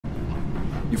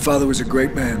Your father was a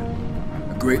great man,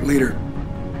 a great leader.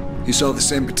 He saw the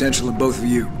same potential in both of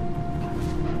you.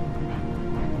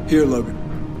 Here, Logan.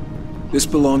 This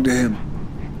belonged to him.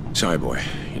 Sorry, boy.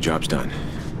 Your job's done.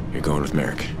 You're going with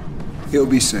Merrick. He'll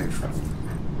be safe.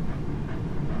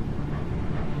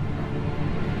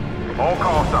 All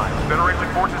call signs.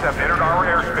 Federation forces have entered our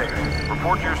airspace.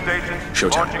 Report to your stations.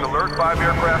 Showtime. Launching alert 5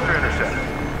 aircraft to intercept.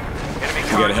 Enemy We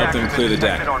gotta help them clear the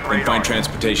deck detected on and find radar.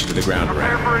 transportation to the ground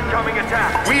Prepare array. for incoming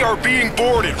attack. We are being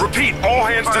boarded. Repeat, all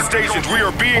hands to stations. We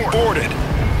are being boarded.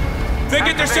 If they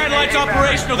get their satellites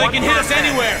operational, they can hit us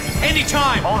anywhere,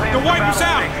 anytime. They'll wipe us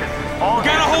out. We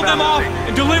gotta hold them off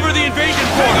and deliver the invasion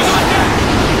force.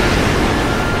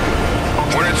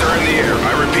 Hornets are in the air.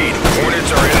 I repeat,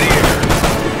 Hornets are in the air.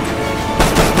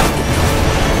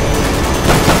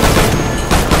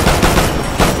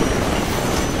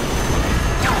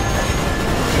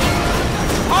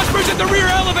 Osprey's at the rear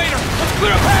elevator. Let's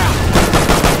clear a path.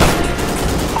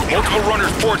 Multiple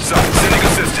runners port side, sending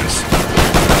assistance.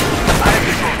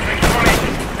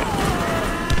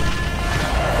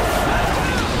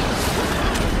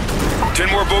 10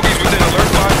 more bogies within alert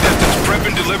 5 distance. Prep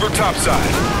and deliver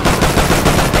topside.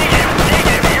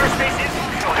 Negative. Airspace is...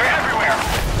 They're everywhere.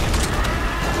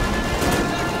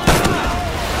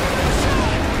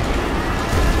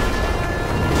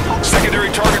 Secondary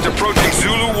targets approaching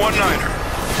Zulu 19er.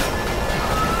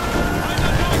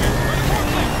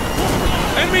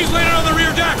 Enemies landed on the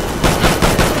rear deck.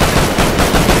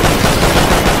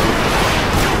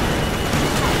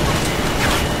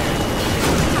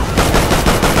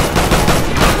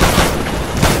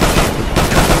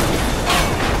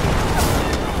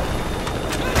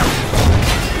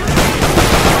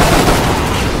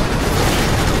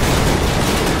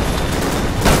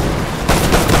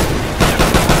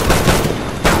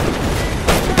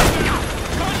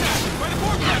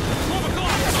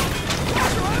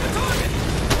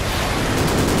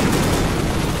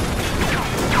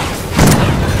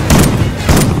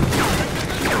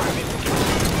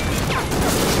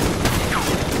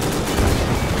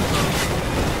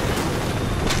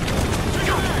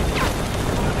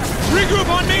 Regroup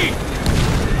on me!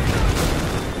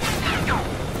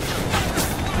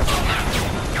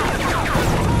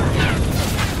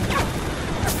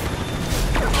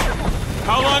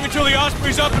 How long until the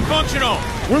Osprey's up and functional?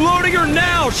 We're loading her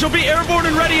now! She'll be airborne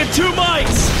and ready in 2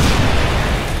 mics!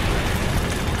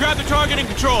 Grab the targeting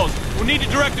controls. We'll need to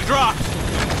direct the drops.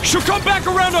 She'll come back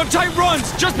around on tight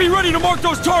runs! Just be ready to mark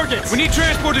those targets! We need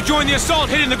transport to join the assault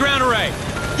hitting the ground array.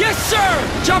 Yes,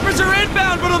 sir! Choppers are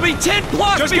inbound, but it'll be 10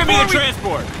 plus Just before give me the we...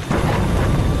 transport.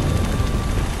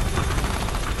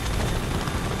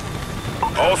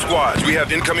 All squads, we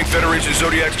have incoming Federation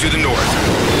Zodiacs to the north.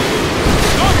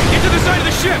 Logan, get to the side of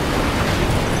the ship!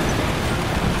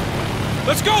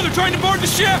 Let's go! They're trying to board the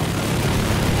ship!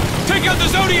 Take out the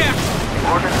Zodiacs!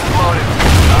 Ordnance is loaded.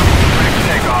 Ready for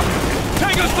takeoff.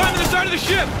 Tango's climbing the side of the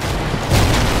ship!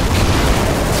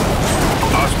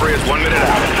 Osprey is 1 minute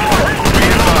out. Be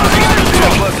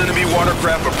advised, 10 plus enemy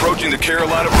watercraft approaching the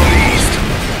Carolina from the east.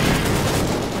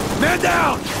 Man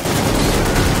down!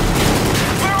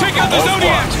 Take out the All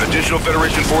Zodiacs! squads, additional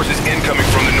Federation forces incoming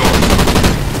from the north.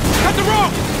 Cut the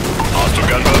rope! Hostile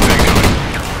gunboats incoming.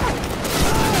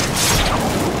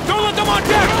 Don't let them on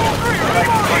deck!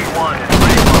 3-1 is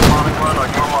ready for a bombing run on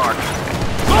your mark.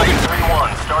 Logan!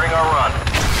 3-1, starting our run.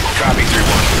 Copy 3-1.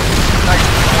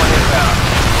 Titan 3-1 inbound.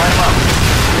 Light 'em up.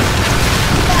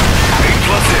 8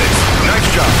 plus hits. Nice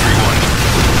job, 3-1.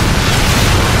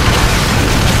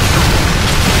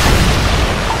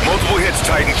 Multiple hits,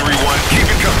 Titan 3-1. Keep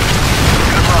it coming.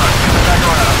 Good run. Get back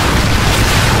around.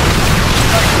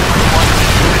 Titan 3-1 in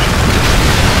position.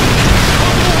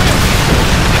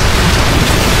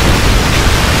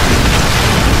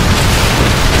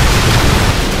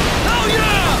 Hell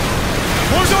yeah!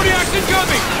 More Zodiacs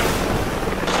incoming!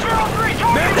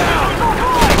 Man down!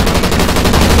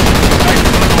 Titan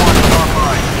 3-1 is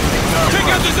online. Take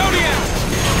out the Zodiacs!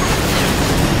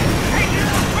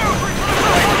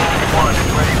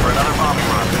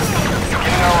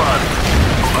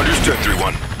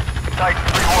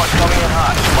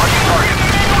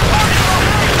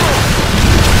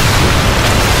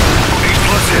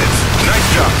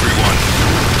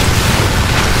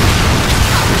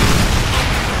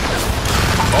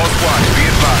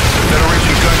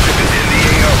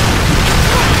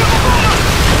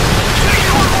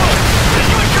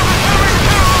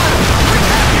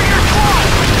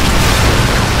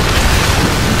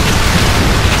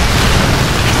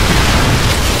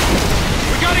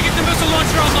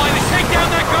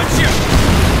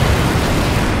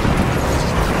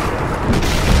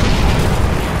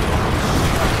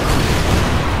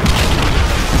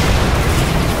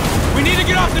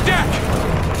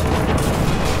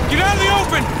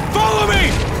 open! Follow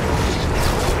me!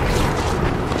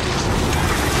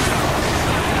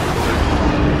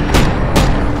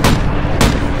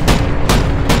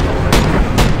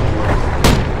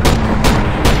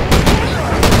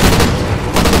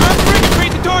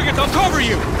 I'll cover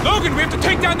you! Logan, we have to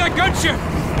take down that gunship!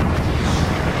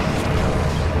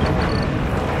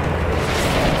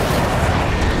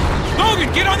 Logan,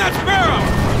 get on that Sparrow!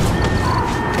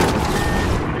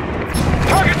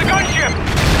 Target the gunship!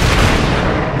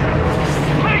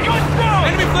 Lay guns down!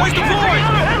 Enemy flash deployed!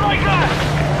 Another hit like that!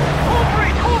 Full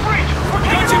breach! Full breach!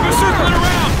 Gunship is circling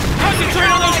around! Concentrate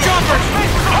on those choppers!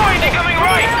 Behind, incoming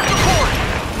right!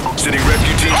 Sending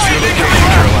rescue teams to your location,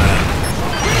 Carolina.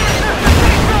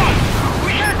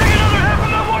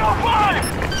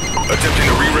 Attempting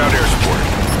to reroute air support.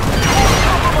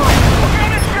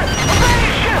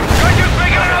 Gunship's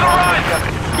making another run!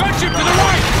 Gunship to the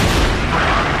right!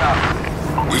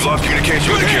 We've lost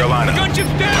communication with the The Carolina.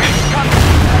 gunship's damaged!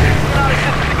 Not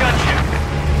assisting the gunship.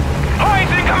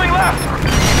 Hines incoming left!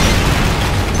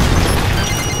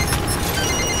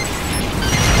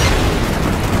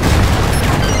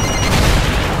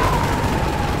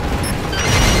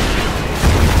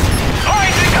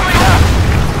 Hines incoming left!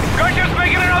 Gunship's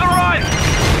making another run!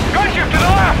 Gunship to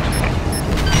the left!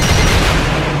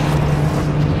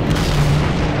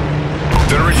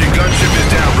 Federation gunship is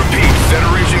down. Repeat,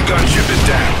 Federation gunship is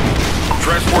down.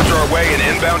 Transports are away and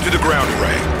inbound to the ground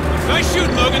array. Nice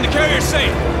shooting, Logan. The carrier's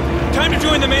safe. Time to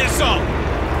join the main assault.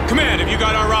 Command, have you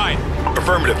got our ride?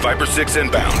 Affirmative, Viper 6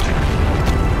 inbound.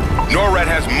 NORAD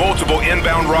has multiple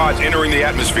inbound rods entering the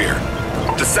atmosphere.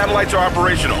 The satellites are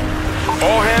operational.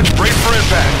 All hands brace for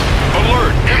impact.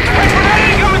 Alert! Impact for that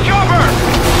incoming chopper!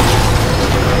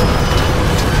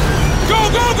 Go,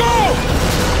 go, go!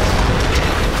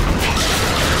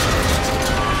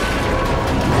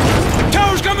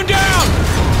 Tower's coming down!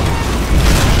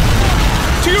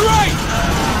 To your right!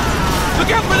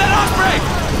 Look out for that Osprey!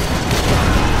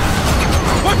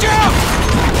 Watch out!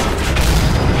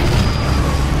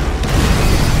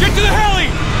 Get to the heli!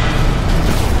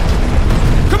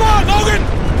 Come on, Logan!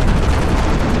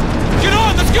 Get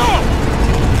on, let's go!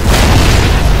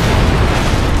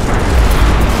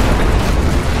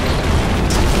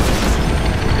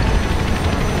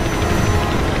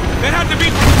 That had to be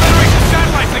from the Federation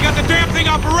satellites. They got the damn thing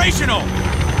operational!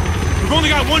 We've only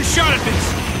got one shot at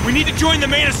this. We need to join the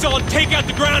main assault and take out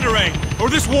the ground array, or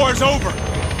this war is over.